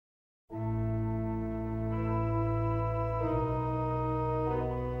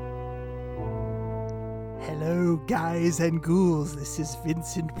Hello, guys and ghouls. This is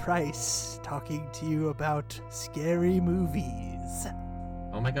Vincent Price talking to you about scary movies.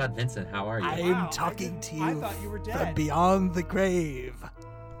 Oh my God, Vincent, how are you? I'm talking to you, I thought you were dead. From beyond the grave.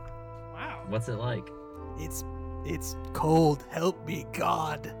 Wow. What's it like? It's cold. Help me,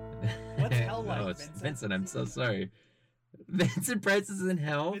 God. What's hell like, No, it's Vincent? Vincent, I'm so sorry. Vincent Price is in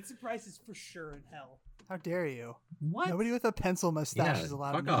hell? Vincent Price is for sure in hell. How dare you? What? Nobody with a pencil mustache Yeah, is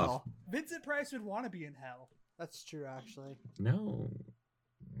allowed fuck in off. hell. Vincent Price would want to be in hell. That's true, actually. No.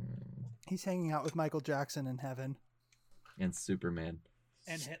 He's hanging out with Michael Jackson in heaven. And Superman.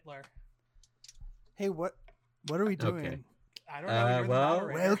 And Hitler. Hey, what are we doing? Okay. I don't know. You're the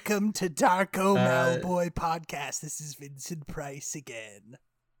moderator. Welcome to Darko Malboy podcast. This is Vincent Price again.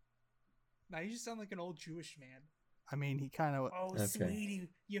 Now you just sound like an old Jewish man. I mean, he kind of... Oh, Okay. sweetie,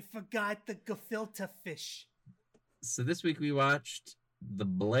 you forgot the gefilte fish. So this week we watched The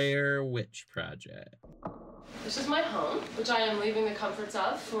Blair Witch Project. This is my home, which I am leaving the comforts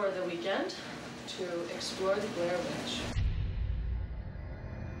of for the weekend to explore the Blair Witch.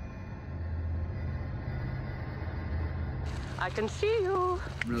 I can see you.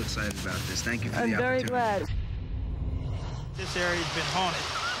 I'm real excited about this. Thank you for the I'm very opportunity. glad. This area's been haunted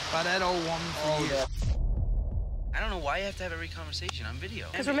by that old woman for years. I don't know why you have to have every conversation on video.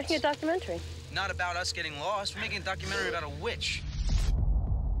 Because we're making a documentary. Not about us getting lost. We're making a documentary about a witch.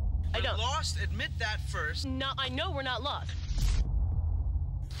 I We're don't. lost. Admit that first. No, I know we're not lost.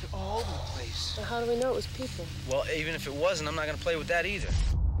 They're all over the place. So how do we know it was people? Well, even if it wasn't, I'm not going to play with that either.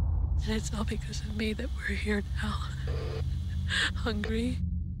 And it's all because of me that we're here now. Hungry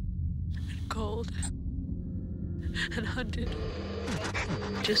and cold and hunted.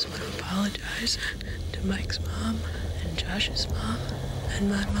 Just want to apologize to Mike's mom and Josh's mom and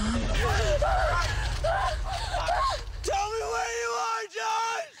my mom. Tell me where you are,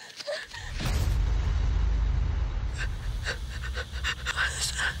 Josh!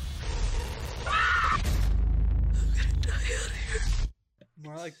 I'm gonna die out here.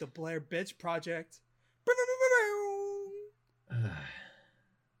 More like the Blair Witch Project.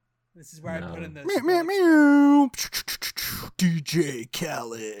 This is where I put in this. Meow, meow, meow. DJ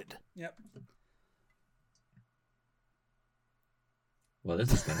Khaled. Yep. Well,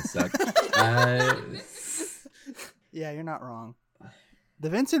 this is gonna suck. Yeah, you're not wrong. The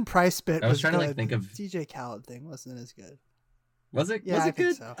Vincent Price bit I was was trying good. to, like, think of- DJ Khaled thing wasn't as good. Was it? Yeah, was I it think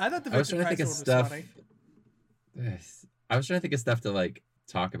good? so. I thought the I was Vincent trying to Price think one of was stuff. funny. I was trying to think of stuff to like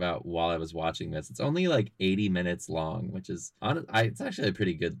talk about while I was watching this. It's only like 80 minutes long, which is it's actually a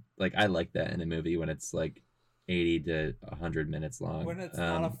pretty good. Like I like that in a movie when it's like 80 to 100 minutes long. When it's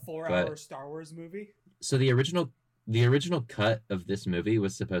not a 4-hour Star Wars movie. So the original cut of this movie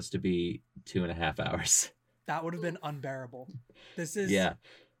was supposed to be 2.5 hours. That would have been unbearable. This is Yeah.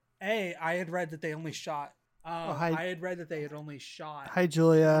 I had read that they only shot. hi. I had read that they had only shot Hi,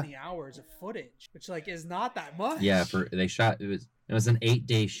 Julia. 20 hours of footage, which like is not that much. Yeah, they shot it was an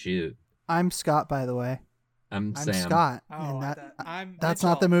 8-day shoot. I'm Scott, by the way. I'm I'm Sam. Scott. Oh, and I'm that's Mitchell.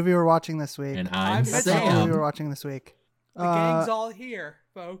 not the movie we're watching this week. And I'm I'm That's not the movie Sam. we're watching this week. The gang's all here,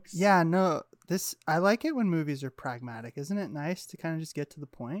 folks. Yeah, no. I like it when movies are pragmatic. Isn't it nice to kind of just get to the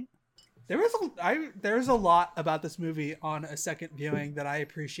point? There's a lot about this movie on a second viewing that I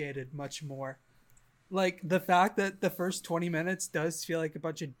appreciated much more. Like the fact that the first 20 minutes does feel like a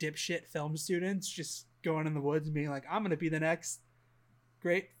bunch of dipshit film students just going in the woods and being like, I'm gonna be the next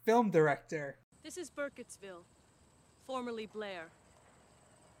great film director. This is Burkittsville, formerly Blair.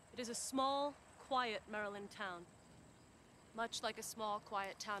 It is a small, quiet Maryland town. Much like a small,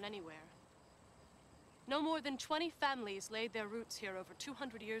 quiet town anywhere. No more than 20 families laid their roots here over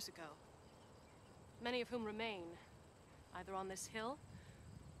 200 years ago. Many of whom remain, either on this hill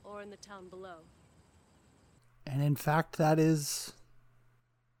or in the town below. And in fact, that is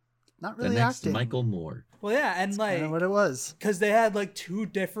not really The next acting. Michael Moore. Well, yeah, and That's like kind of what it was. because they had like two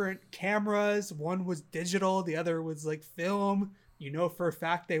different cameras. One was digital, the other was like film. You know for a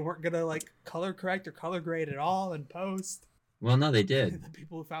fact they weren't gonna like color correct or color grade at all in post. Well, no, they did. The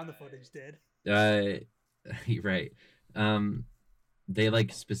people who found the footage did. You're right. They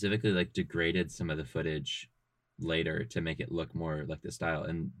like specifically like degraded some of the footage later to make it look more like the style,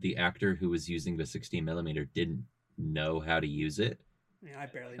 and the actor who was using the 16mm didn't know how to use it. I mean, I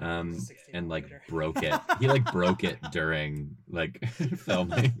barely know. It was 16 and like millimeter. broke it. He like broke it during like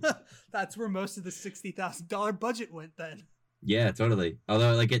filming. That's where most of the $60,000 budget went then. Yeah, totally.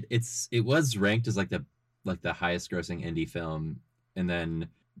 Although like it was ranked as like the highest grossing indie film, and then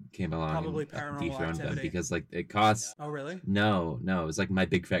came along Probably and Paranormal dethroned them Activity. because like it costs. Oh, really? No, it was like My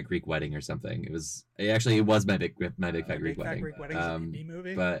Big Fat Greek Wedding or something. It was My Big Fat Greek Big Fat Wedding. Greek Wedding's an indie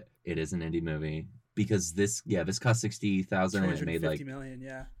movie? But it is an indie movie. because this cost 60,000 and it made like 250 million,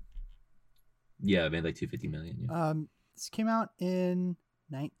 yeah. Yeah, it made like 250 million. Yeah. This came out in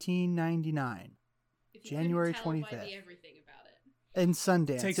 1999, If you January couldn't tell 25th. by everything about it. In Sundance.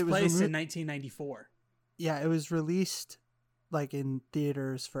 It takes It was place in 1994. Yeah, it was released like in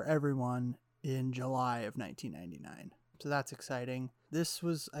theaters for everyone in July of 1999. So that's exciting. This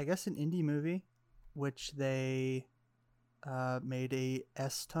was, I guess, an indie movie, which they made a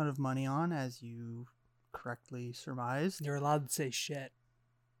ton of money on, as you correctly surmised. You're allowed to say shit.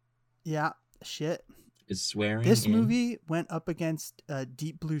 Yeah, shit. Is swearing This in? movie went up against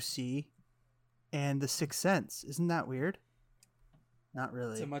Deep Blue Sea and The Sixth Sense. Isn't that weird? Not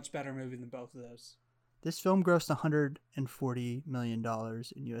really. It's a much better movie than both of those. This film grossed $140 million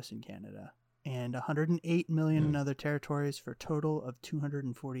in US and Canada and $108 million in other territories for a total of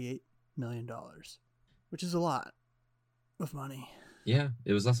 $248 million, which is a lot of money. Yeah,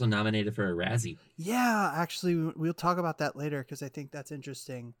 it was also nominated for a Razzie. Yeah, actually, we'll talk about that later because I think that's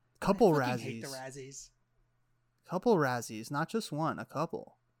interesting. Couple I fucking Razzies. hate the Razzies. Couple Razzies, not just one, a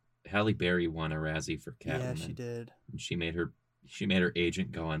couple. Halle Berry won a Razzie for Catwoman. Yeah, she did. And she made her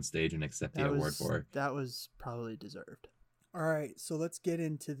agent go on stage and accept the award for her. That was probably deserved. All right, so let's get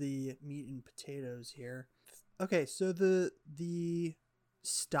into the meat and potatoes here. Okay, so the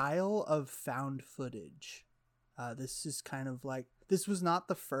style of found footage. This is kind of like, this was not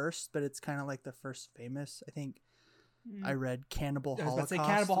the first, but it's kind of like the first famous. I think I read Cannibal I was about Holocaust. to say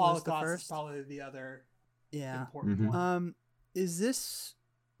Cannibal was the Holocaust first. is probably the other Yeah. important Mhm. one. Is this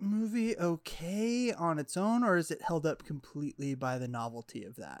movie okay on its own, or is it held up completely by the novelty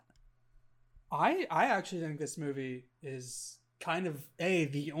of that? I actually think this movie is kind of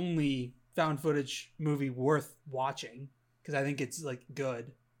the only found footage movie worth watching, because I think it's like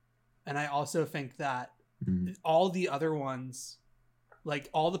good, and I also think that all the other ones, like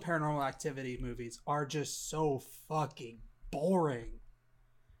all the Paranormal Activity movies, are just so fucking boring.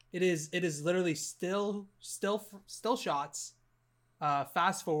 It is literally still shots.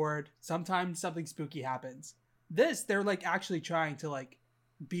 Fast forward, sometimes something spooky happens. This, they're like actually trying to like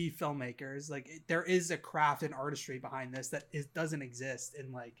be filmmakers. Like there is a craft and artistry behind this that doesn't exist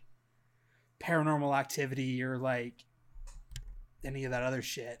in like Paranormal Activity or like any of that other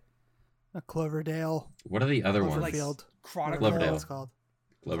shit. A Cloverdale. What are the other ones? Like Cloverfield. Chronicle. Cloverdale. It's called.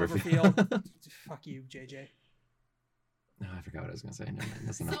 Cloverfield. Fuck you, JJ. No, I forgot what I was gonna say. Never mind.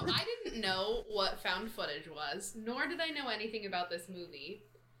 That's So enough. I didn't know what found footage was, nor did I know anything about this movie.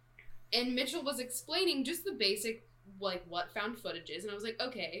 And Mitchell was explaining just the basic, like, what found footage is, and I was like,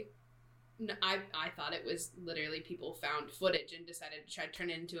 okay. No, I thought it was literally people found footage and decided to try to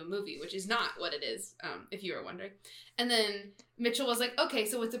turn it into a movie, which is not what it is, if you were wondering. And then Mitchell was like, okay,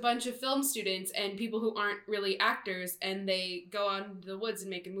 so it's a bunch of film students and people who aren't really actors, and they go out into the woods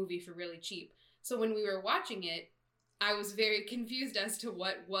and make a movie for really cheap. So when we were watching it, I was very confused as to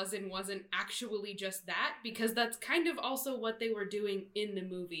what was and wasn't actually just that, because that's kind of also what they were doing in the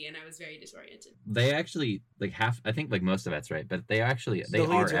movie, and I was very disoriented. They actually like I think like most of that's right, but they actually The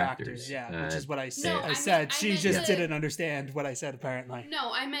leads are are actors. yeah, which is what I said. No, I I said meant- she I meant just the- didn't understand what I said apparently.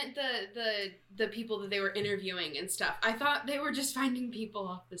 No, I meant the people that they were interviewing and stuff. I thought they were just finding people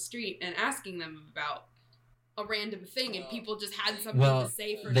off the street and asking them about a random thing, and people just had something Well, to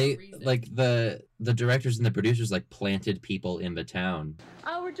say for they no reason. like the directors and the producers like planted people in the town.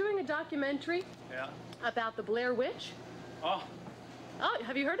 We're doing a documentary about the Blair Witch. Oh,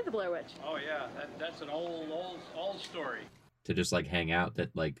 Have you heard of the Blair Witch? oh yeah, that's an old story. To just like hang out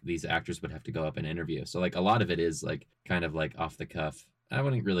that like these actors would have to go up and interview. So like a lot of it is like kind of like off the cuff. I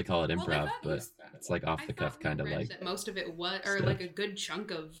wouldn't really call it Well, I improv, thought but it's like off the cuff kind of like that most of it was, or stuff. like a good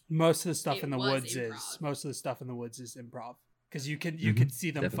chunk of. Most of the stuff It in the was woods improv. is most of the stuff in the woods is improv, because you can see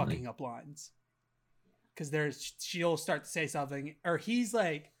them definitely. fucking up lines. Because she'll start to say something, or he's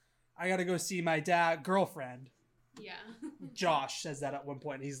like, "I gotta go see my girlfriend." Yeah. Josh says that at one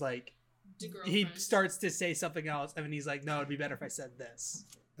point. He's like, To he girlfriends. starts to say something else, and then he's like, "No, it'd be better if I said this."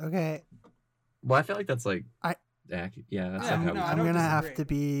 Okay, well, I feel like that's like I- yeah, that's Yeah, like how no, I I'm don't gonna have disagree. to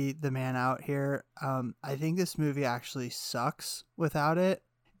be the man out here. I think this movie actually sucks without it.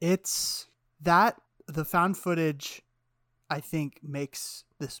 It's that the found footage, I think, makes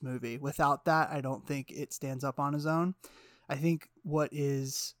this movie. Without that, I don't think it stands up on its own. I think what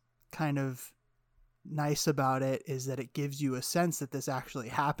is kind of nice about it is that it gives you a sense that this actually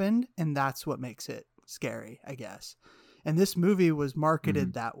happened, and that's what makes it scary, I guess. And this movie was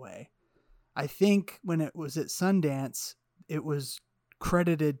marketed that way. I think when it was at Sundance, it was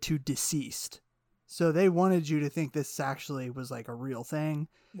credited to deceased. So they wanted you to think this actually was like a real thing.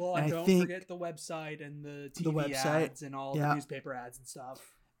 Well, And and I don't think forget the website and the TV website, ads and all yeah. the newspaper ads and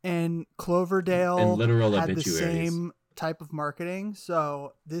stuff. and Cloverdale And literal had the obituaries. same type of marketing.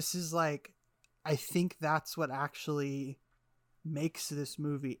 So this is like, I think that's what actually makes this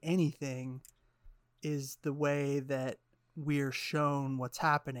movie anything, is the way that we're shown what's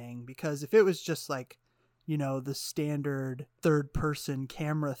happening. Because if it was just like, you know, the standard third person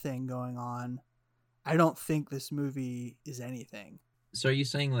camera thing going on, I don't think this movie is anything. So are you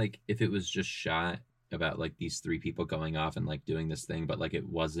saying like if it was just shot about like these three people going off and like doing this thing, but like it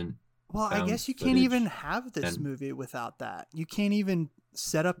wasn't? Well, I found guess you can't footage even have this and- movie without that. You can't even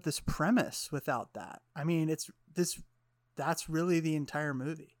set up this premise without that. I mean, that's really the entire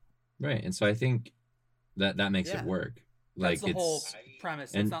movie. Right. And so I think that makes Yeah. it work. That's Like the whole it's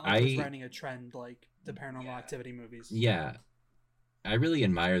premise. and It's not like it's I- running a trend like the Paranormal Activity movies. yeah. I really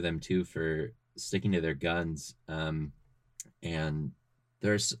admire them too for sticking to their guns. And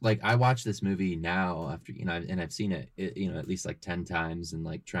there's like, I watch this movie now after, you know, and I've seen it, you know, at least like 10 times, and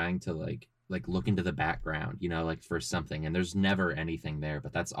like trying to like look into the background, you know, like for something, and there's never anything there,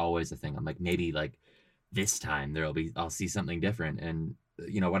 but that's always the thing. I'm like, maybe like this time I'll see something different. And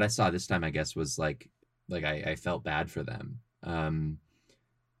you know, what I saw this time, I guess, was like I felt bad for them.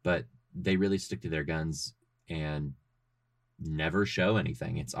 But they really stick to their guns and never show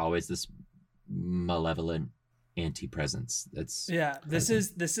anything. It's always this malevolent anti-presence. That's This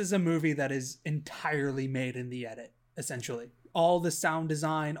is a movie that is entirely made in the edit, essentially. All the sound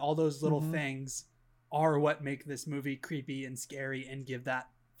design, all those little things are what make this movie creepy and scary and give that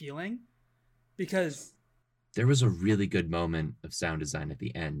feeling. Because there was a really good moment of sound design at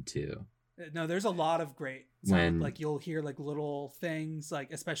the end too. no, there's a lot of great sound. Like you'll hear like little things,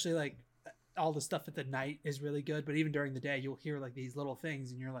 like especially like all the stuff at the night is really good, but even during the day you'll hear like these little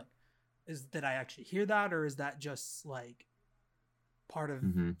things and you're like, did I actually hear that, or is that just like part of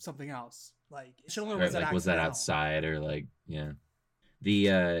something else? Like, Right, was that outside, or like, yeah. The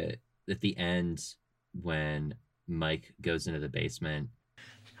at the end when Mike goes into the basement,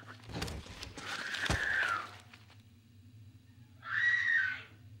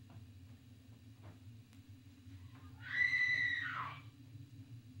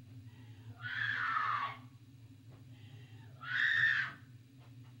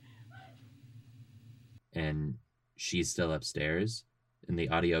 and she's still upstairs and the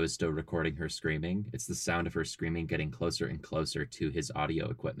audio is still recording her screaming. It's the sound of her screaming getting closer and closer to his audio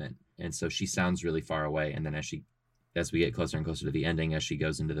equipment. And so she sounds really far away. And then as we get closer and closer to the ending, as she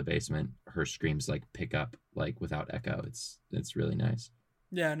goes into the basement, her screams like pick up like without echo. It's really nice.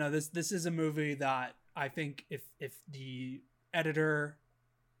 Yeah, no, this is a movie that I think if the editor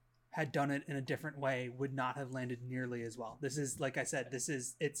had done it in a different way, would not have landed nearly as well. This is, like I said,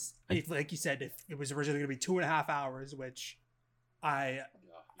 like you said, if it was originally going to be 2.5 hours, which I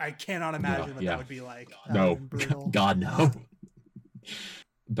cannot imagine that would be like. No, God, no.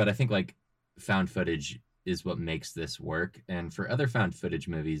 But I think like found footage is what makes this work. And for other found footage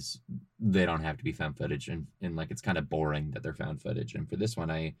movies, they don't have to be found footage. And like, it's kind of boring that they're found footage. And for this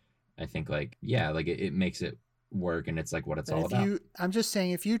one, I think like, yeah, like it makes it work, and it's like what it's all about. I'm just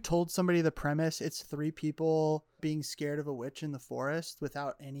saying, if you told somebody the premise, it's 3 people being scared of a witch in the forest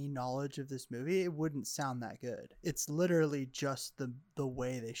without any knowledge of this movie, it wouldn't sound that good. It's literally just the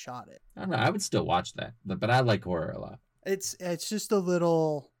way they shot it. I don't know, I would still watch that, but I like horror a lot. It's just a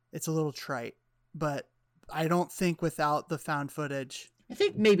little trite, but I don't think without the found footage. I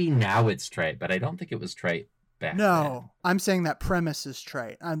think maybe now it's trite, but I don't think it was trite back then. I'm saying that premise is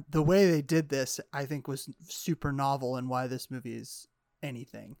trite. The way they did this, I think, was super novel, and why this movie is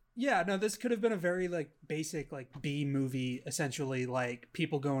anything. Yeah, no, this could have been a very like basic like B movie, essentially. Like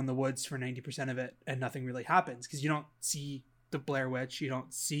people go in the woods for 90% of it and nothing really happens because you don't see the Blair Witch, you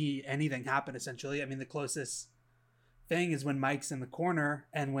don't see anything happen. Essentially, I mean, the closest thing is when Mike's in the corner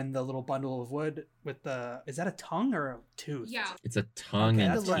and when the little bundle of wood with is that a tongue or a tooth? Yeah, it's a tongue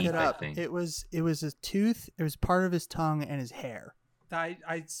and teeth. I think it was a tooth. It was part of his tongue and his hair.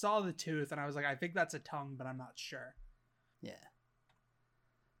 I saw the tooth and I was like, I think that's a tongue, but I'm not sure. Yeah,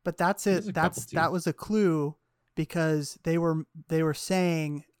 but that's it. That was a clue, because they were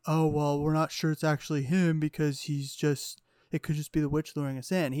saying, oh well, we're not sure it's actually him because it could just be the witch luring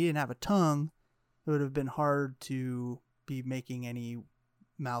us in. He didn't have a tongue. It would have been hard to be making any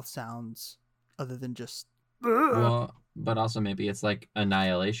mouth sounds other than just. Well, but also maybe it's like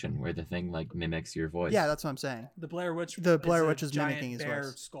Annihilation, where the thing like mimics your voice. Yeah, that's what I'm saying. The Blair Witch. The Blair Witch is mimicking his bear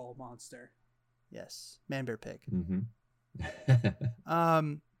voice. Skull monster. Yes, man, bear, pig.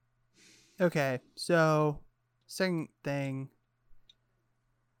 Mm-hmm. Okay, so second thing,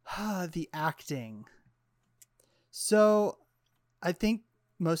 the acting. So, I think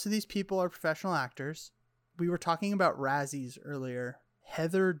most of these people are professional actors. We were talking about Razzies earlier.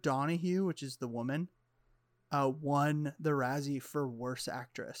 Heather Donahue, which is the woman, won the Razzie for Worst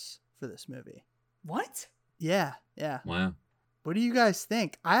Actress for this movie. What? Yeah. Wow. What do you guys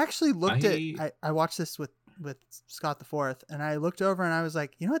think? I actually looked I watched this with Scott the Fourth, and I looked over and I was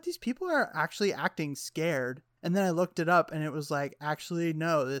like, you know what? These people are actually acting scared. And then I looked it up and it was like, actually,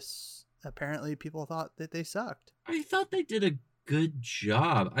 no, apparently people thought that they sucked. I thought they did a good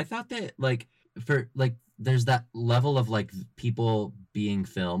job. I thought that there's that level of like people being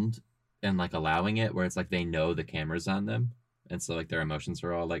filmed and like allowing it where it's like they know the camera's on them, and so like their emotions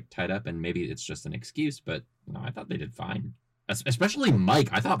are all like tied up, and maybe it's just an excuse, but no, I thought they did fine. Especially Mike.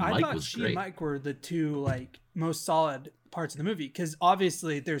 I thought Mike was great. Mike were the two like most solid parts of the movie, because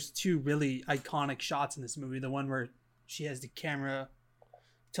obviously there's two really iconic shots in this movie. The one where she has the camera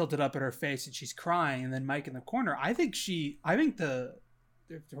tilted up at her face and she's crying, and then Mike in the corner. I think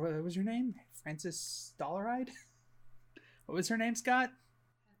what was her name? Frances Dollaride? What was her name, Scott?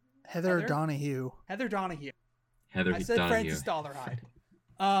 Heather Donahue. Heather Donahue. Heather I said Donahue. Frances Dollaride.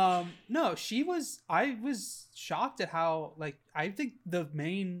 No, I was shocked at how, like, I think the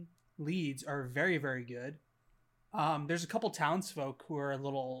main leads are very, very good. There's a couple townsfolk who are a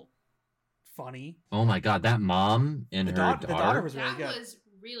little funny. Oh my god, that mom and her daughter. The daughter was really That good. was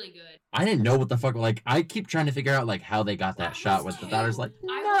really good. I didn't know what the fuck. Like, I keep trying to figure out like how they got that shot with the daughter's like,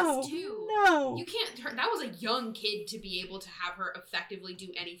 I was too. No. You can't. That was a young kid to be able to have her effectively do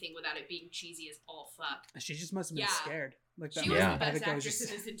anything without it being cheesy as all fuck. She just must have been scared. Like that. She was Yeah. the best actress just,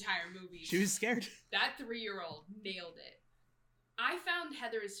 in this entire movie. She was scared. That 3-year-old nailed it. I found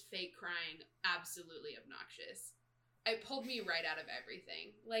Heather's fake crying absolutely obnoxious. It pulled me right out of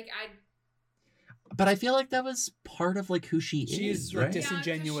everything. But I feel like that was part of like who she is, like right?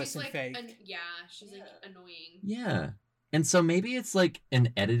 disingenuous and like, fake. She's like annoying. Yeah. And so maybe it's like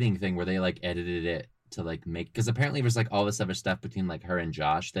an editing thing where they like edited it to like make, because apparently there's like all this other stuff between like her and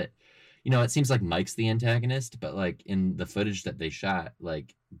Josh that, you know, it seems like Mike's the antagonist, but like in the footage that they shot,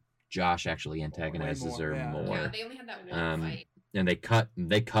 like Josh actually antagonizes her more. Yeah, they only had that one fight. And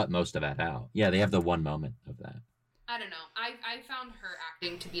they cut most of that out. Yeah, they have the one moment of that. I don't know. I found her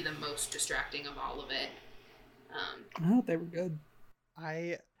acting to be the most distracting of all of it. Oh, they were good.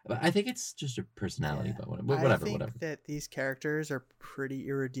 I think it's just a personality, but whatever. I think that these characters are pretty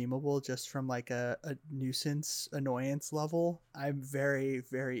irredeemable just from like a nuisance annoyance level. I'm very,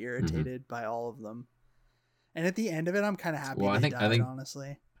 very irritated by all of them. And at the end of it, I'm kind of happy they died,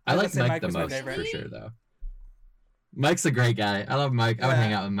 honestly. I like Mike the most for sure, though. Mike's a great guy. I love Mike. I would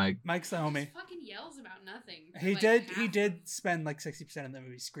hang out with Mike. Mike's the homie. He fucking yells about nothing. He did spend like 60% of the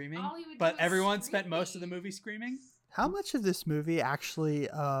movie screaming, but everyone spent most of the movie screaming. How much of this movie actually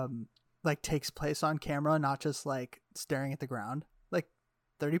like takes place on camera, not just like staring at the ground? Like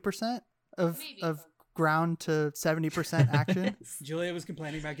 30% of ground to 70% action. Julia was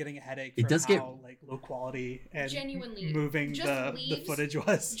complaining about getting a headache It from does how like low quality and genuinely moving the footage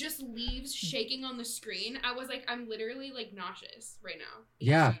was. Just leaves shaking on the screen. I was like, I'm literally like nauseous right now.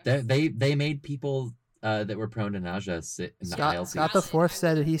 Yeah, they made people that were prone to nausea sit in the aisle seats. Scott the Fourth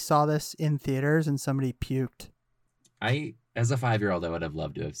said that he saw this in theaters and somebody puked. As a 5-year-old, I would have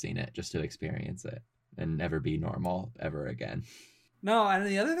loved to have seen it just to experience it and never be normal ever again. No, and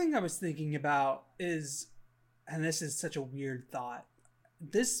the other thing I was thinking about is, and this is such a weird thought,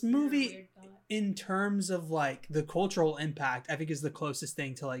 this movie, in terms of like the cultural impact, I think is the closest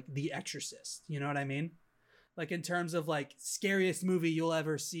thing to like The Exorcist. You know what I mean? Like in terms of like scariest movie you'll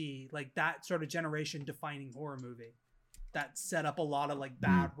ever see, like that sort of generation defining horror movie that set up a lot of like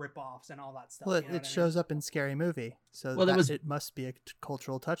bad ripoffs and all that stuff. Well, you know it shows up in Scary Movie, so it must be a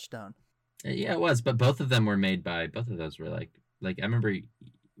cultural touchstone. Yeah, it was, but both of them were made by, both of those were like I remember,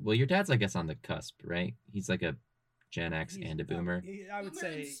 well, your dad's, I guess, on the cusp, right? He's like a Gen X and a boomer. I would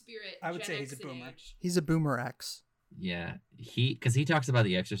say he's a boomer. He's a boomer X. Yeah, because he talks about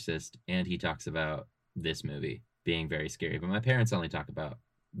The Exorcist and he talks about this movie being very scary, but my parents only talk about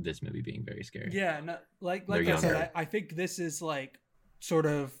this movie being very scary. Yeah, no, like I said, I think this is like sort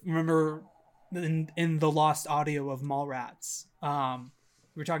of, remember in the lost audio of Mallrats,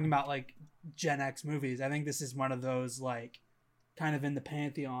 we were talking about like Gen X movies. I think this is one of those like kind of in the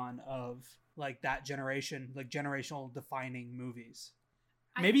pantheon of like that generation, like generational defining movies.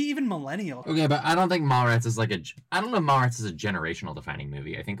 Maybe even millennial. Okay, but I don't think Mallrats is like I don't know if Mallrats is a generational defining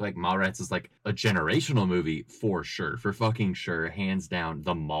movie. I think like Mallrats is like a generational movie for sure, for fucking sure, hands down.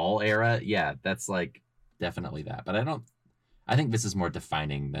 The mall era, yeah, that's like definitely that. But I think this is more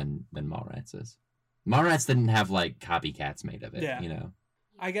defining than Mallrats is. Mallrats didn't have like copycats made of it, you know.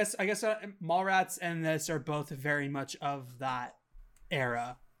 I guess Mallrats and this are both very much of that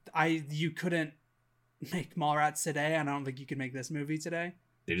era. You couldn't make Mallrats today. I don't think you could make this movie today.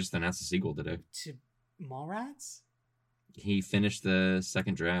 They just announced a sequel today. To Mallrats? He finished the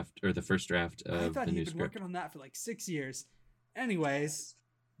second draft or the first draft I of thought the new he'd been script. working on that for like 6 years. Anyways.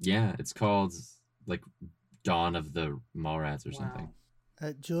 Yeah, it's called like Dawn of the Mallrats or Wow. something.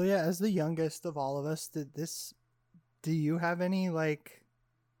 Julia, as the youngest of all of us, do you have any, like,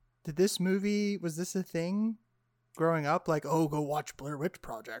 did this movie, was this a thing growing up? Like, oh, go watch Blair Witch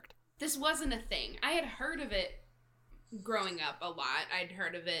Project. This wasn't a thing. I had heard of it growing up a lot. I'd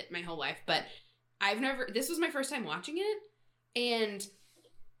heard of it my whole life, but this was my first time watching it. And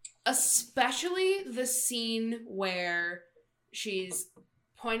especially the scene where she's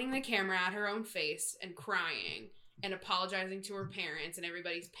pointing the camera at her own face and crying and apologizing to her parents and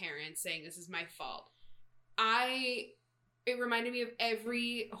everybody's parents, saying this is my fault. It reminded me of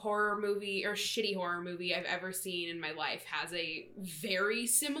every horror movie or shitty horror movie I've ever seen in my life has a very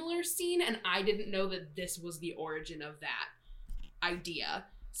similar scene, and I didn't know that this was the origin of that idea.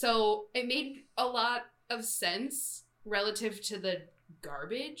 So it made a lot of sense relative to the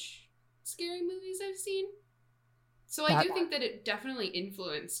garbage scary movies I've seen. So I do think that it definitely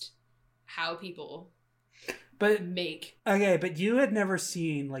influenced how people make. Okay, but you had never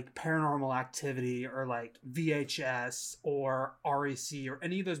seen like Paranormal Activity or like VHS or REC or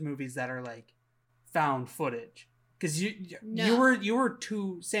any of those movies that are like found footage. Because you were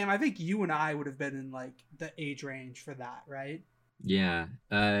too, Sam, I think you and I would have been in like the age range for that, right? Yeah.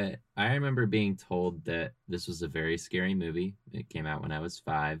 I remember being told that this was a very scary movie. It came out when I was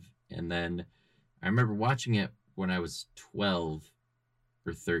 5. And then I remember watching it when I was 12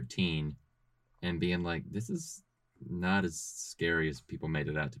 or 13 and being like, this is not as scary as people made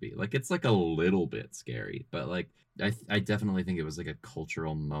it out to be. Like, it's like a little bit scary, but like, I definitely think it was like a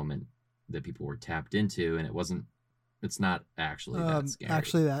cultural moment that people were tapped into, and it's not actually that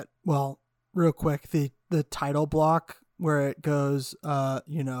scary. Well, real quick, the title block where it goes,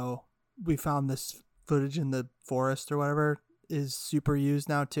 we found this footage in the forest or whatever is super used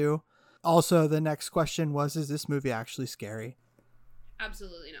now too. Also, the next question was, is this movie actually scary?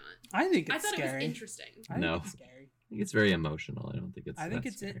 Absolutely not. I think it's I thought scary. it was interesting. I think it's scary. I think it's very emotional. I don't think it's. I think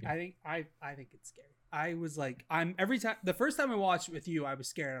it's. scary. I think it's scary. I was like, the first time I watched it with you, I was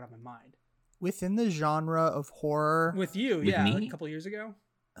scared out of my mind. Within the genre of horror, With you, With yeah, me? like a couple years ago.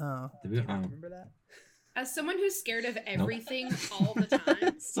 Oh, Do you not remember that? As someone who's scared of everything all the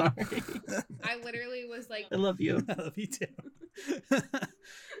time, Sorry. I literally was like, I love you. I love you too.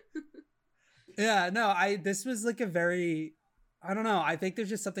 Yeah, no, this was like a very, I don't know. I think there's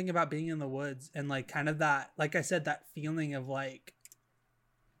just something about being in the woods and like kind of that, like I said, that feeling of like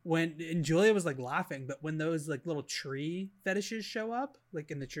and Julia was like laughing, but when those like little tree fetishes show up,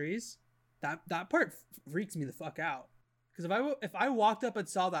 like in the trees, that part freaks me the fuck out. Because if I walked up and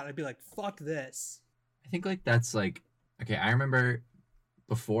saw that, I'd be like, fuck this. I think like that's like, okay, I remember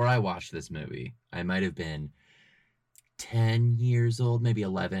before I watched this movie, I might have been 10 years old, maybe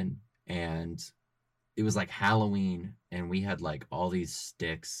 11, and it was like Halloween, and we had like all these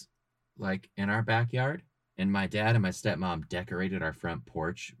sticks like in our backyard, and my dad and my stepmom decorated our front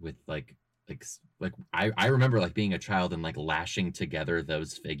porch with like I remember like being a child and like lashing together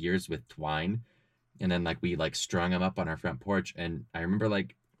those figures with twine, and then like we like strung them up on our front porch. And I remember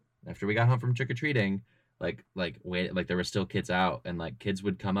like after we got home from trick-or-treating, like there were still kids out, and like kids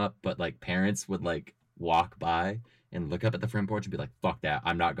would come up, but like parents would like walk by and look up at the front porch and be like, fuck that,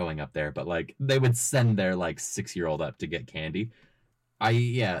 I'm not going up there. But like they would send their like 6-year-old up to get candy.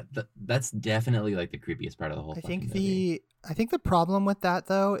 That's definitely like the creepiest part of the whole fucking movie. I think the problem with that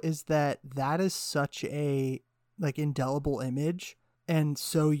though is that is such a like indelible image and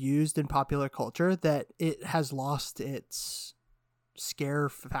so used in popular culture that it has lost its scare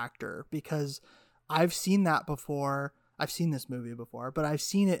factor, because I've seen that before. I've seen this movie before, but I've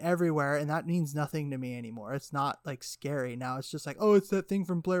seen it everywhere, and that means nothing to me anymore. It's not like scary now. It's just like, oh, it's that thing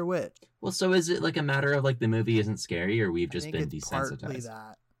from Blair Witch. Well, so is it like a matter of like the movie isn't scary, or we've just been desensitized? Partly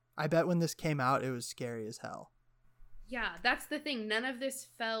that. I bet when this came out, it was scary as hell. yeah, that's the thing. None of this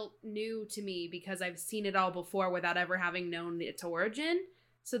felt new to me because I've seen it all before without ever having known its origin.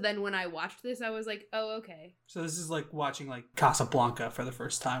 So then when I watched this, I was like, oh, okay. So this is like watching like Casablanca for the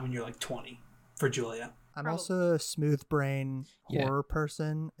first time when you're like 20 for Julia. I'm also a smooth brain horror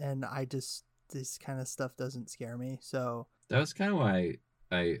person, and this kind of stuff doesn't scare me. So that was kind of why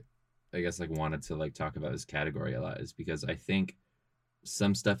I guess like wanted to like talk about this category a lot, is because I think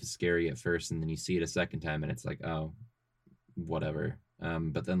some stuff is scary at first, and then you see it a second time and it's like, oh, whatever.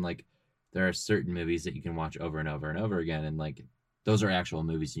 But then like there are certain movies that you can watch over and over and over again, and like those are actual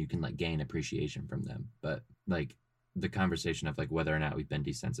movies and you can like gain appreciation from them. But like the conversation of like whether or not we've been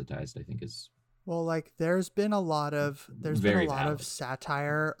desensitized, I think is Well, like there's been a lot of Very valid.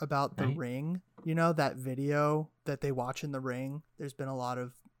 satire about The Right. Ring. You know, that video that they watch in The Ring. There's been a lot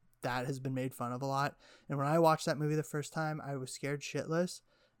of that has been made fun of a lot. And when I watched that movie the first time, I was scared shitless.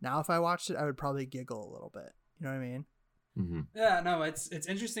 Now if I watched it, I would probably giggle a little bit. You know what I mean? Mm-hmm. Yeah, no, it's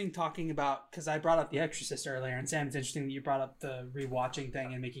interesting talking about, because I brought up The Exorcist earlier, and Sam, it's interesting that you brought up the rewatching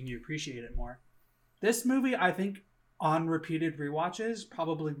thing and making you appreciate it more. This movie, I think, on repeated rewatches,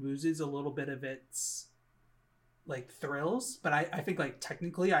 probably loses a little bit of its like thrills, but I think like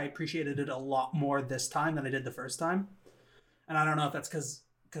technically I appreciated it a lot more this time than I did the first time. And I don't know if that's because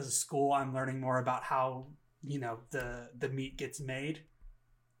of school, I'm learning more about how, you know, the meat gets made.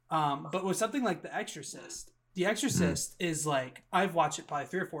 But with something like The Exorcist is like, I've watched it probably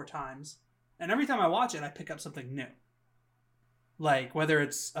 3 or 4 times, and every time I watch it, I pick up something new. Like whether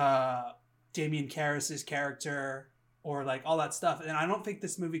it's Damien Karras's character or like all that stuff. And I don't think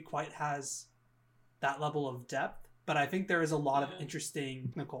this movie quite has that level of depth, but I think there is a lot of interesting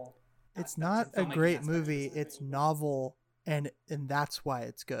technical. It's not a great movie. It's novel, and that's why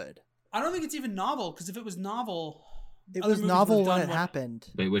it's good. I don't think it's even novel, because if it was novel, it was novel when it happened.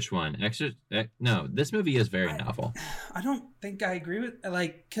 Wait, which one? No, this movie is very novel. I don't think I agree with,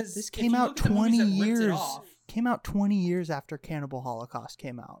 like, because this came out 20 years. Came out 20 years after Cannibal Holocaust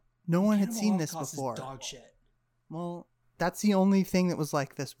came out. No one had seen this before. Dog shit. Well, that's the only thing that was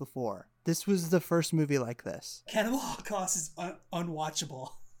like this before. This was the first movie like this. Cannibal Holocaust is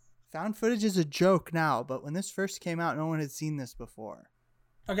unwatchable. Found footage is a joke now, but when this first came out, no one had seen this before.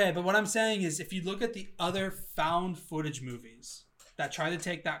 Okay, but what I'm saying is, if you look at the other found footage movies that try to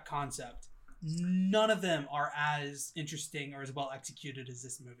take that concept, none of them are as interesting or as well executed as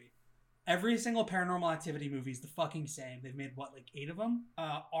this movie. Every single Paranormal Activity movie is the fucking same. They've made, what, like 8 of them?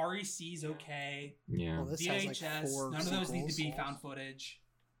 REC's okay. Yeah. Well, this VHS, has like 4 none of those sequels. need to be found footage.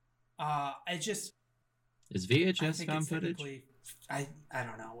 Is VHS found footage? I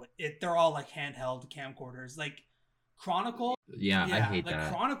don't know. They're all like handheld camcorders. Like Chronicle. Yeah, I hate like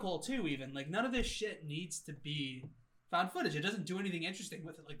that. Chronicle too, even. Like none of this shit needs to be found footage. It doesn't do anything interesting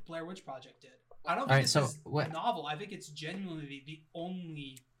with it like Blair Witch Project did. I don't think this is novel. I think it's genuinely the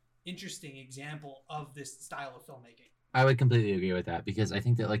only interesting example of this style of filmmaking. I would completely agree with that, because I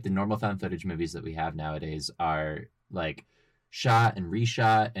think that like the normal found footage movies that we have nowadays are like shot and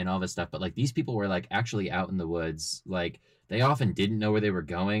reshot and all this stuff, but like these people were like actually out in the woods. Like they often didn't know where they were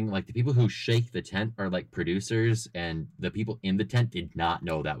going. Like the people who shake the tent are like producers, and the people in the tent did not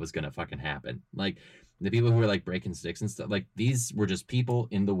know that was gonna fucking happen. Like the people who were like breaking sticks and stuff, like these were just people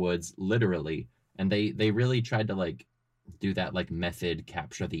in the woods literally, and they really tried to like do that like method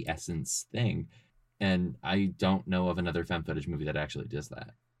capture the essence thing. And I don't know of another found footage movie that actually does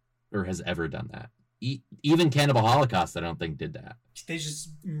that or has ever done that. Even Cannibal Holocaust, I don't think did that. They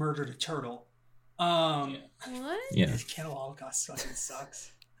just murdered a turtle. What? Yeah. Cannibal Holocaust fucking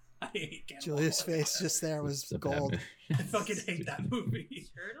sucks. I hate Cannibal Julia's Holocaust. face just there was It's a bad gold. movie. I fucking hate that movie.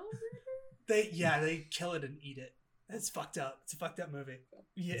 Turtle? They kill it and eat it. It's fucked up. It's a fucked up movie.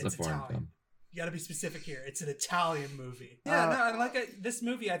 Yeah, it's a foreign Italian. film. You got to be specific here. It's an Italian movie. Yeah, no, this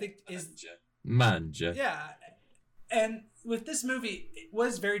movie I think is Manja. yeah. And with this movie, it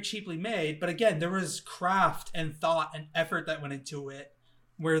was very cheaply made, but again, there was craft and thought and effort that went into it.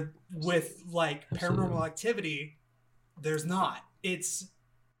 Where with like Absolutely. Paranormal Activity, there's not. It's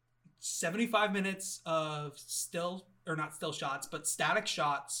 75 minutes of not still shots, but static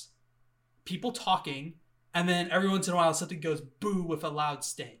shots, people talking, and then every once in a while something goes boo with a loud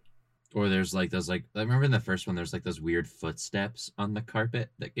sting. Or there's like those like, I remember in the first one there's like those weird footsteps on the carpet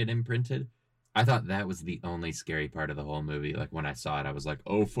that get imprinted. I thought that was the only scary part of the whole movie. Like when I saw it, I was like,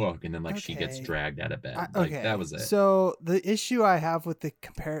 "Oh fuck!" And then like she gets Okay. dragged out of bed. Okay, Like that was it. So the issue I have with the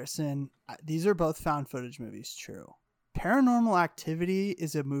comparison, these are both found footage movies, true. Paranormal Activity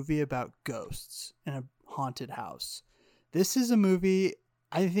is a movie about ghosts in a haunted house. This is a movie,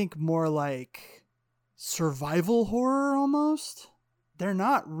 I think, more like survival horror almost. They're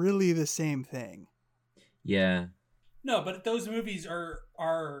not really the same thing. Yeah. No, but those movies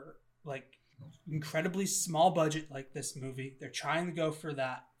are like incredibly small budget, like this movie. They're trying to go for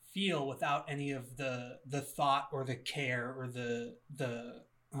that feel without any of the thought or the care or the But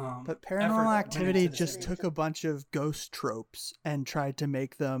effort Paranormal that went Activity into this just movie. took a bunch of ghost tropes and tried to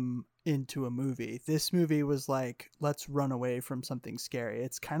make them into a movie. This movie was like, let's run away from something scary.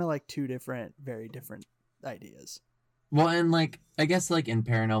 It's kind of like two very different ideas. Well, and like I guess like in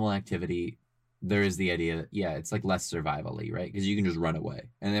Paranormal Activity, there is the idea, yeah, it's like less survival-y, right? Because you can just run away.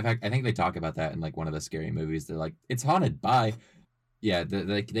 And in fact, I think they talk about that in like one of the scary movies. They're like, it's haunted by, yeah,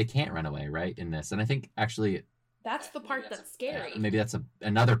 they can't run away, right? In this, and I think actually That's the part that's scary. Maybe that's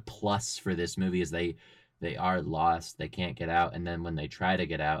another plus for this movie is they are lost. They can't get out, and then when they try to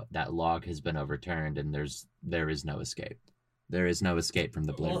get out, that log has been overturned, and there is no escape. There is no escape from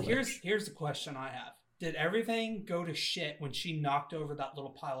the Blair Witch. Well, here's the question I have: did everything go to shit when she knocked over that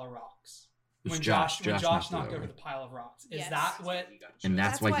little pile of rocks? When Josh knocked over the pile of rocks, is that what? And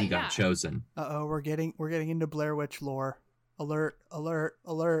that's why he got chosen. We're getting into Blair Witch lore. Alert! Alert!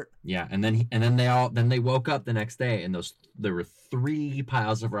 Alert! Yeah, and then they woke up the next day, and there were 3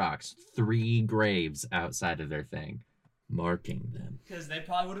 piles of rocks, 3 graves outside of their thing, marking them. Because they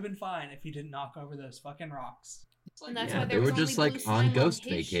probably would have been fine if you didn't knock over those fucking rocks. And that's Yeah, why they were just like on ghost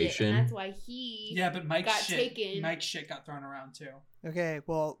vacation. And that's why he but Mike's taken. shit got thrown around too. Okay,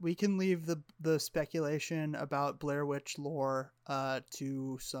 well, we can leave the speculation about Blair Witch lore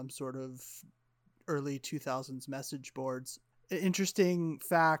to some sort of early 2000s message boards. Interesting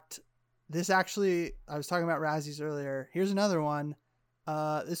fact, this actually, I was talking about Razzies earlier. Here's another one.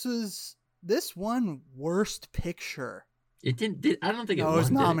 This won Worst Picture. It didn't. I don't think it won. No, it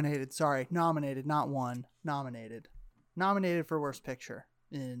was nominated. Sorry, nominated, not won. Nominated for Worst Picture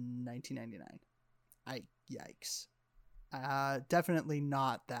in 1999. Yikes. Definitely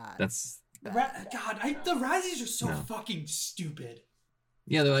not that. That's the Razzies are so fucking stupid.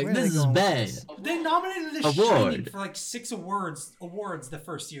 Yeah, they're like, this is bad. They nominated The Shining for like 6 awards the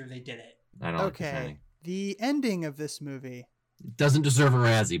first year they did it. I don't like The Shining. The ending of this movie doesn't deserve a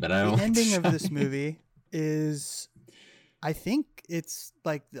Razzie, but I don't. The ending of this movie is, I think it's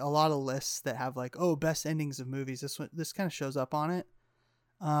like a lot of lists that have like, best endings of movies. This kind of shows up on it.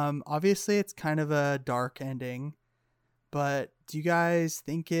 Obviously it's kind of a dark ending, but do you guys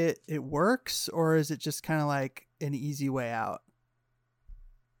think it works, or is it just kind of like an easy way out?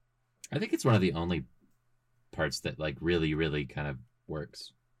 I think it's one of the only parts that like really, really kind of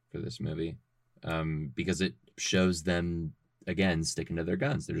works for this movie, because it shows them again sticking to their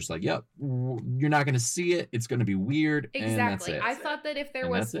guns. They're just like, "Yep, you're not going to see it. It's going to be weird." Exactly. And that's it. I thought that if there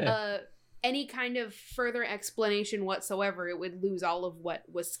was any kind of further explanation whatsoever, it would lose all of what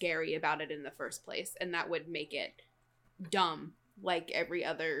was scary about it in the first place, and that would make it dumb, like every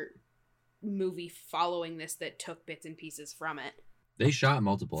other movie following this that took bits and pieces from it. They shot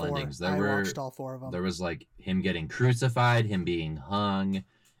multiple endings. I watched all 4 of them. There was like him getting crucified, him being hung,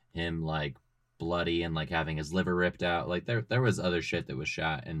 him like bloody and like having his liver ripped out. Like there was other shit that was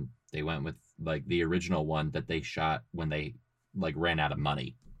shot, and they went with like the original one that they shot when they like ran out of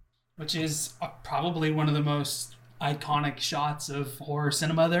money. Which is probably one of the most iconic shots of horror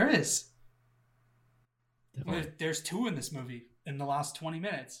cinema there is. There's 2 in this movie in the last 20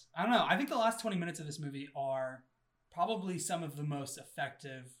 minutes. I don't know. I think the last 20 minutes of this movie are probably some of the most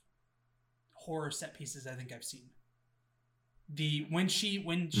effective horror set pieces I think I've seen. When she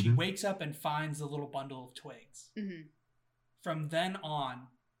wakes up and finds the little bundle of twigs. Mm-hmm. From then on,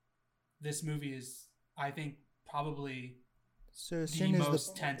 this movie is, I think, probably as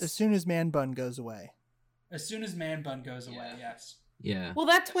soon as Man Bun goes away. As soon as Man Bun goes away, yes. Yeah. Well,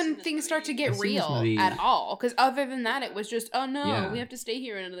 that's when things start to get real at all. Because other than that, it was just, oh no, we have to stay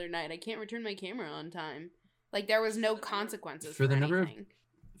here another night. I can't return my camera on time. Like, there was no consequences for anything.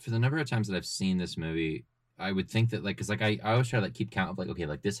 For the number of times that I've seen this movie, I would think that, like, because like I always try to like keep count of like, okay,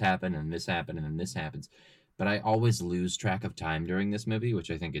 like this happened and this happened and then this happens, but I always lose track of time during this movie,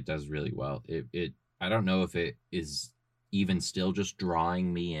 which I think it does really well. I don't know if it is even still just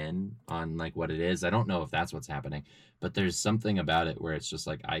drawing me in on like what it is. I don't know if that's what's happening, but there's something about it where it's just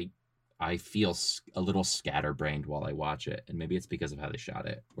like I feel a little scatterbrained while I watch it, and maybe it's because of how they shot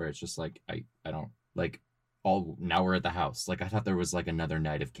it, where it's just like I don't like. Now we're at the house. Like, I thought there was like another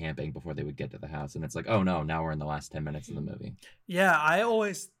night of camping before they would get to the house, and it's like, oh no, now we're in the last 10 minutes of the movie. Yeah,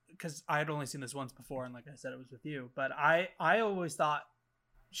 because I had only seen this once before, and like I said, it was with you, but I always thought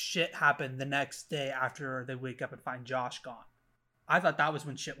shit happened the next day after they wake up and find Josh gone. I thought that was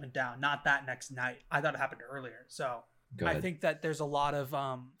when shit went down, not that next night. I thought it happened earlier. So I think that there's a lot of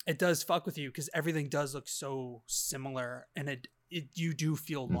it does fuck with you because everything does look so similar, and you do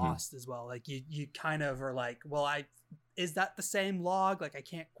feel lost as well. Like you kind of are like, well, is that the same log? Like, I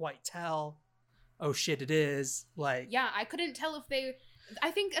can't quite tell. Oh shit, it is. Like, yeah, I couldn't tell if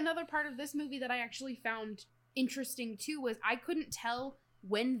I think another part of this movie that I actually found interesting too was I couldn't tell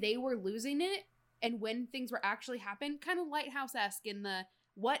when they were losing it and when things were actually happening. Kind of Lighthouse-esque in the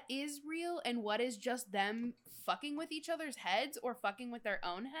what is real and what is just them fucking with each other's heads or fucking with their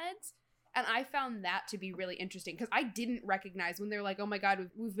own heads. And I found that to be really interesting because I didn't recognize when they're like, oh my God,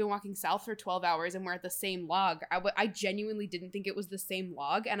 we've been walking south for 12 hours and we're at the same log. I genuinely didn't think it was the same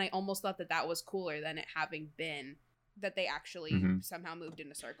log. And I almost thought that was cooler than it having been that they actually somehow moved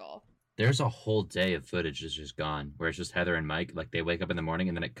in a circle. There's a whole day of footage that's just gone, where it's just Heather and Mike. Like, they wake up in the morning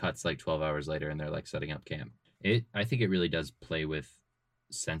and then it cuts like 12 hours later and they're like setting up camp. I think it really does play with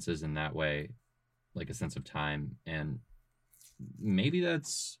senses in that way, like a sense of time. And maybe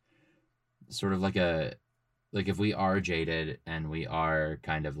that's sort of like if we are jaded and we are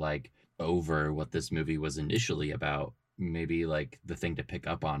kind of like over what this movie was initially about, maybe like the thing to pick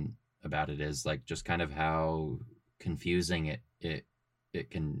up on about it is like just kind of how confusing it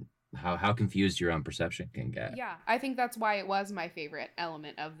can, how confused your own perception can get. Yeah, I think that's why it was my favorite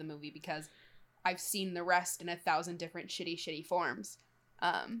element of the movie, because I've seen the rest in 1,000 different shitty forms.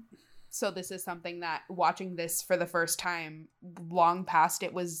 So this is something that, watching this for the first time, long past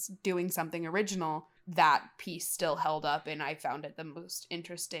it was doing something original, that piece still held up, and I found it the most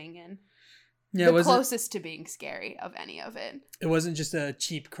interesting and the closest to being scary of any of it. It wasn't just a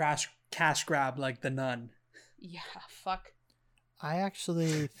cheap cash grab like The Nun. Yeah, fuck. I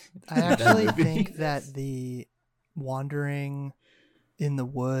actually think that the wandering in the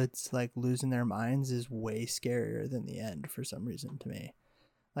woods, like losing their minds, is way scarier than the end for some reason to me.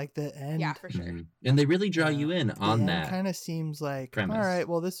 Like the end, yeah, for sure. Mm-hmm. And they really draw you in on that. Kind of seems like premise. All right,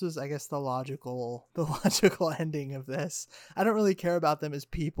 well, this was, I guess, the logical ending of this. I don't really care about them as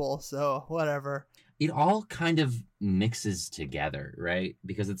people, so whatever. It all kind of mixes together, right?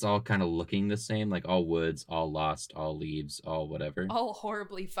 Because it's all kind of looking the same, like all woods, all lost, all leaves, all whatever. All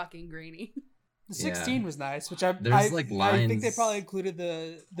horribly fucking grainy. The 16 was nice, which like lines. I think they probably included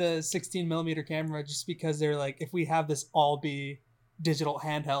the 16 millimeter camera just because they're like, if we have this all be digital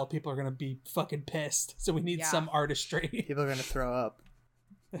handheld, people are gonna be fucking pissed. So we need some artistry. People are gonna throw up.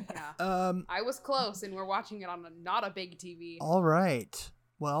 Yeah. I was close, and we're watching it on not a big TV. All right.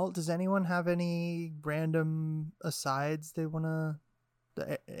 Well, does anyone have any random asides they want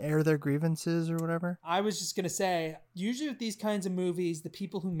to air their grievances or whatever? I was just going to say, usually with these kinds of movies, the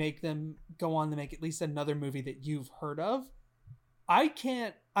people who make them go on to make at least another movie that you've heard of. I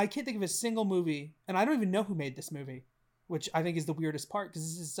can't think of a single movie, and I don't even know who made this movie, which I think is the weirdest part, because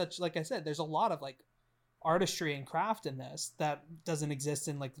this is such, like I said, there's a lot of like artistry and craft in this that doesn't exist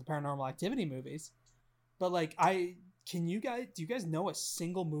in like the Paranormal Activity movies. But like, do you guys know a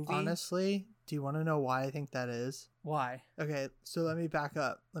single movie? Honestly, do you want to know why I think that is? Why? Okay, so let me back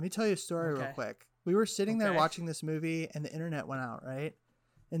up. Let me tell you a story real quick. We were sitting there watching this movie and the internet went out, right?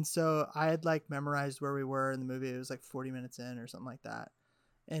 And so I had like memorized where we were in the movie. It was like 40 minutes in or something like that.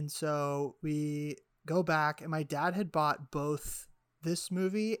 And so we go back, and my dad had bought both this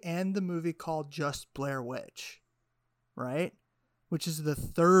movie and the movie called Just Blair Witch, right? Which is the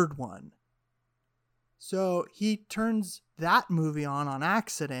third one. So he turns that movie on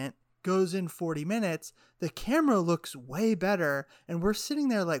accident, goes in 40 minutes. The camera looks way better. And we're sitting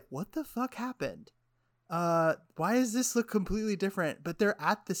there like, what the fuck happened? Why does this look completely different? But they're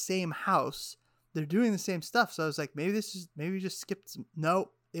at the same house. They're doing the same stuff. So I was like, maybe we just skipped some.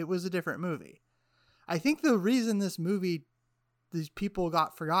 No, it was a different movie. I think the reason these people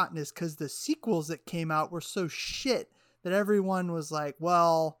got forgotten is because the sequels that came out were so shit that everyone was like,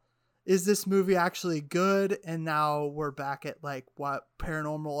 well, is this movie actually good? And now we're back at like what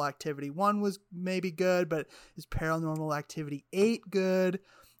Paranormal Activity 1 was maybe good, but is Paranormal Activity 8 good?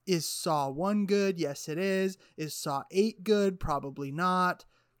 Is Saw 1 good? Yes, it is. Is Saw 8 good? Probably not.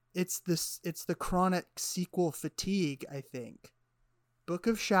 It's the chronic sequel fatigue, I think. Book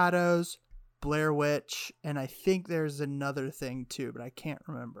of Shadows, Blair Witch, and I think there's another thing too, but I can't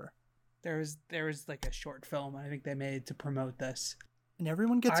remember. There was like a short film I think they made to promote this. And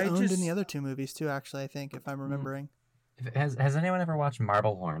everyone gets owned in the other two movies too, actually, I think, if I'm remembering. Has anyone ever watched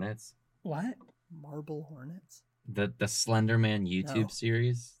Marble Hornets? What? Marble Hornets? The Slender Man YouTube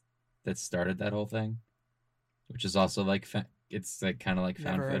series that started that whole thing, which is also like it's like kind of like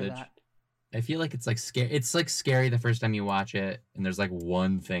found footage. I feel like it's like scary. It's like scary the first time you watch it, and there's like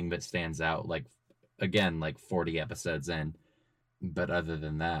one thing that stands out. Like, again, like 40 episodes in. But other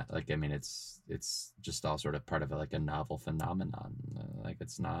than that, like, I mean, it's just all sort of part of like a novel phenomenon. Like,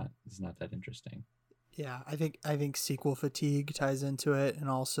 it's not that interesting. Yeah, I think sequel fatigue ties into it, and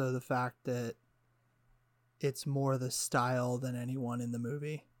also the fact that it's more the style than anyone in the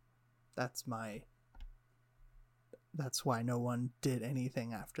movie. That's why no one did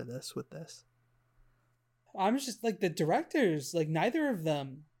anything after this with this. I'm just like the directors, like neither of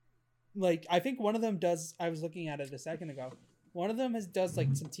them, like I think one of them does. I was looking at it a second ago. One of them does like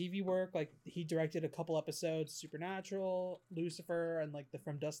some TV work. Like he directed a couple episodes, Supernatural, Lucifer, and like the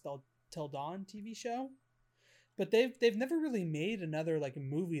From Dusk Till Dawn TV show. But they've never really made another like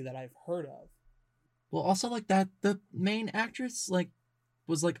movie that I've heard of. Well, also like that the main actress like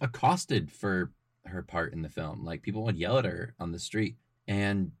was like accosted for her part in the film. Like people would yell at her on the street,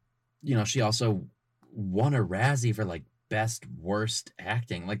 and you know, she also won a Razzie for like best worst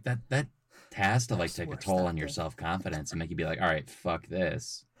acting. Like that has to like Best take a worst toll on acting. your self-confidence and make you be like, all right, fuck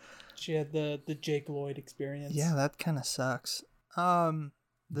this. She had the Jake Lloyd experience. Yeah, that kind of sucks.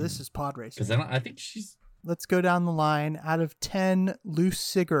 This is pod racing. Because I think she's. Let's go down the line. Out of 10 loose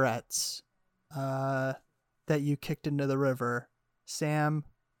cigarettes that you kicked into the river, Sam,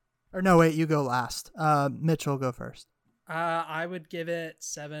 or no, wait, you go last. Mitchell, go first. I would give it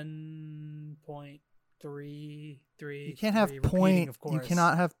 7.33. You can't have point. Of course. You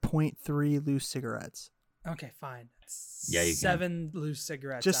cannot have 0.3 loose cigarettes. Okay, fine. Yeah, you can. 7 loose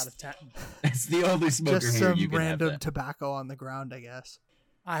cigarettes Just- out of 10. It's the only smoker Just here some you can have random that. tobacco on the ground, I guess.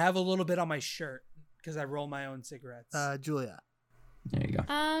 I have a little bit on my shirt because I roll my own cigarettes. Julia. There you go.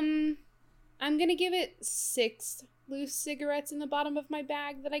 I'm gonna give it 6 loose cigarettes in the bottom of my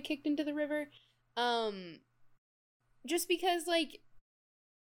bag that I kicked into the river. Just because like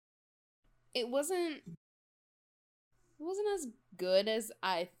it wasn't as good as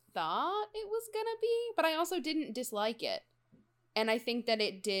I thought it was gonna be, but I also didn't dislike it. And I think that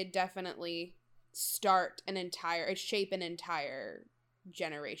it did definitely shape an entire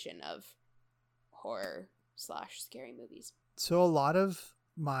generation of horror/scary movies. So a lot of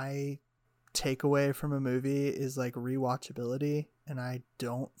my takeaway from a movie is like rewatchability, and I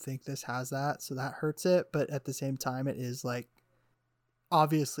don't think this has that, so that hurts it. But at the same time, it is like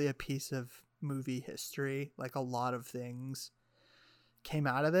obviously a piece of movie history. Like a lot of things came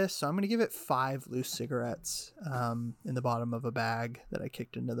out of this, so I'm gonna give it 5 loose cigarettes in the bottom of a bag that I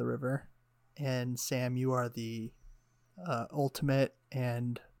kicked into the river. And Sam, you are the ultimate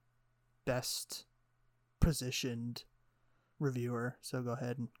and best positioned reviewer, so go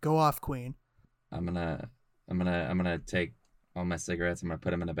ahead and go off, Queen. I'm gonna take all my cigarettes. I'm gonna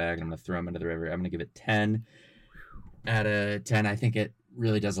put them in a bag and I'm gonna throw them into the river. I'm gonna give it 10 out of 10. I think it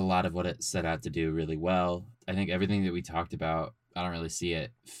really does a lot of what it set out to do really well. I think everything that we talked about, I don't really see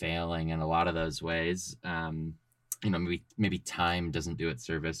it failing in a lot of those ways. You know, maybe time doesn't do it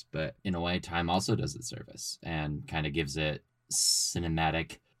service, but in a way, time also does it service and kind of gives it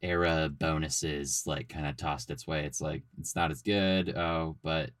cinematic era bonuses, like kind of tossed its way. It's like it's not as good,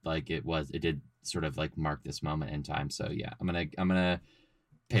 but like it did sort of like mark this moment in time. So yeah, I'm gonna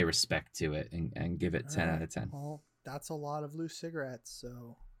pay respect to it and give it 10 out of 10. Well, that's a lot of loose cigarettes,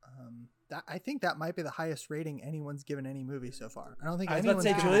 so I think that might be the highest rating anyone's given any movie so far. I don't think I was about to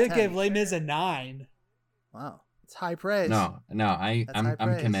anyone's say given Julia a 10. gave Les Mis a 9. Wow, it's high praise. No, I'm high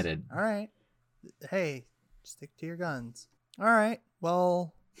praise. committed. All right, hey, stick to your guns. All right,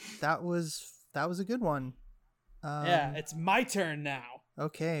 well, that was a good one. Yeah, it's my turn now.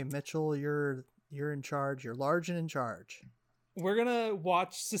 Okay, Mitchell, you're in charge. You're large and in charge. We're gonna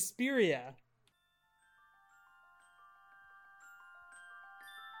watch Suspiria.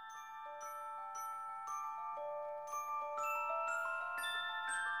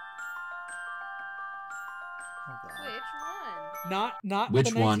 Oh, God. Which one? Not Which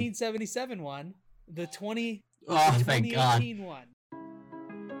the one? 1977 one. The Oh, thank God. 2018 one.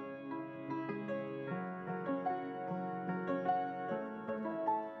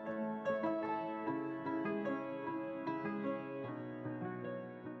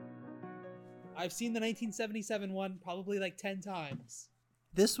 I've seen the 1977 one probably like 10 times.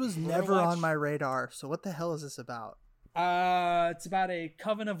 This was We're gonna never watch- on my radar. So what the hell is this about? It's about a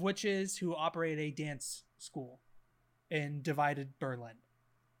coven of witches who operate a dance school in divided Berlin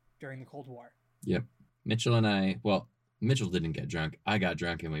during the Cold War. Yep. Mitchell didn't get drunk. I got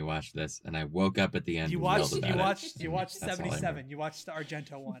drunk and we watched this, and I woke up at the end. You and watched yelled about it, and That's all I 77. remember. You watched the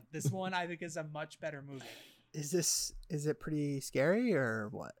Argento one. This one I think is a much better movie. Is it pretty scary or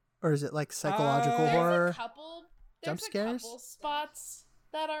what? Or is it like psychological There's a horror? There's Jump a scares? couple spots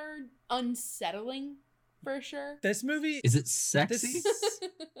that are unsettling for sure. This movie Is it sexy?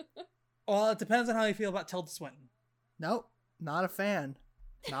 well, it depends on how you feel about Tilda Swinton. Nope, not a fan.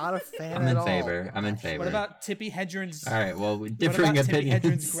 Not a fan I'm at in all. favor. I'm in favor. What about Tippi Hedren's All right. Well, what differing about Tippi Hedren's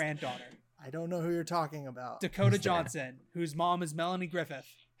opinions. granddaughter? I don't know who you're talking about. Dakota Who's that? Johnson, whose mom is Melanie Griffith.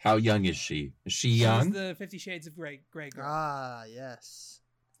 How young is she? Is she She was young? the 50 Shades of Grey girl. Ah, yes.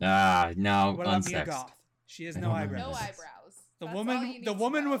 No, What about Mia unsexed. Goth? She has I no don't know. eyebrows. No Yes. eyebrows. The That's all you woman, need the to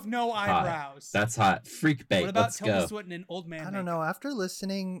woman know. with no Hot. eyebrows. That's hot. Freak bait. What about Let's Tilda go. Swinton in Old Man? I don't makeup? know. After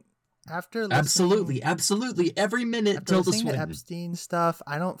listening Absolutely. Every minute, After Tilda listening to Swinton. Epstein stuff,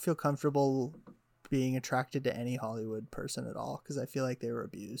 I don't feel comfortable being attracted to any Hollywood person at all because I feel like they were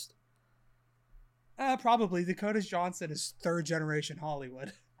abused. Probably Dakota Johnson is 3rd generation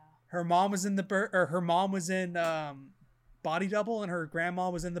Hollywood. Her mom was in Body Double, and her grandma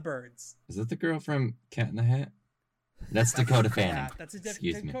was in The Birds. Is that the girl from Cat in the Hat? That's Dakota Fanning. Yeah, that's a Excuse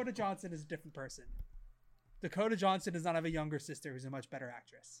different. me. Dakota Johnson is a different person. Dakota Johnson does not have a younger sister who's a much better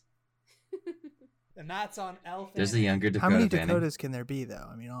actress. And that's on Elle. There's a younger How Dakota many Fanning. Dakotas can there be, though?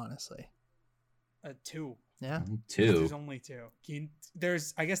 I mean, honestly. 2. Yeah. 2. There's only 2.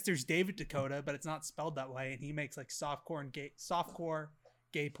 I guess there's David Dakota, but it's not spelled that way, and he makes like softcore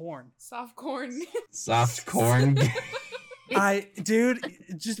gay porn. Soft corn. Soft corn. Dude,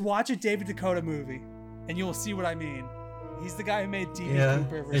 just watch a David Dakota movie, and you'll see what I mean. He's the guy who made DB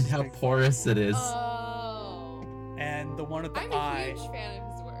Cooper versus and how Bigfoot. porous it is. Oh. And the one with the I'm eye. a huge fan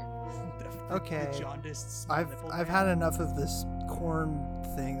of his work. Okay. The jaundiced small I've nipple had man. enough of this corn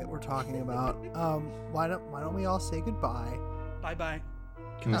thing that we're talking about. Why don't we all say goodbye? Bye.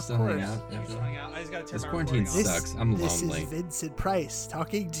 Can we Of still hang course. out? Yeah, after just that? hang out. I just gotta turn This my quarantine recording off. sucks. I'm This lonely. is Vincent Price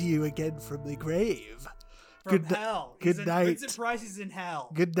talking to you again from the grave. From Good ni- hell. good night. Vincent Price is in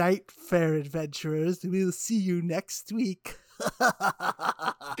hell. Good night, fair adventurers. We'll see you next week.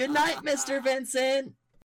 Good night, Mr. Vincent.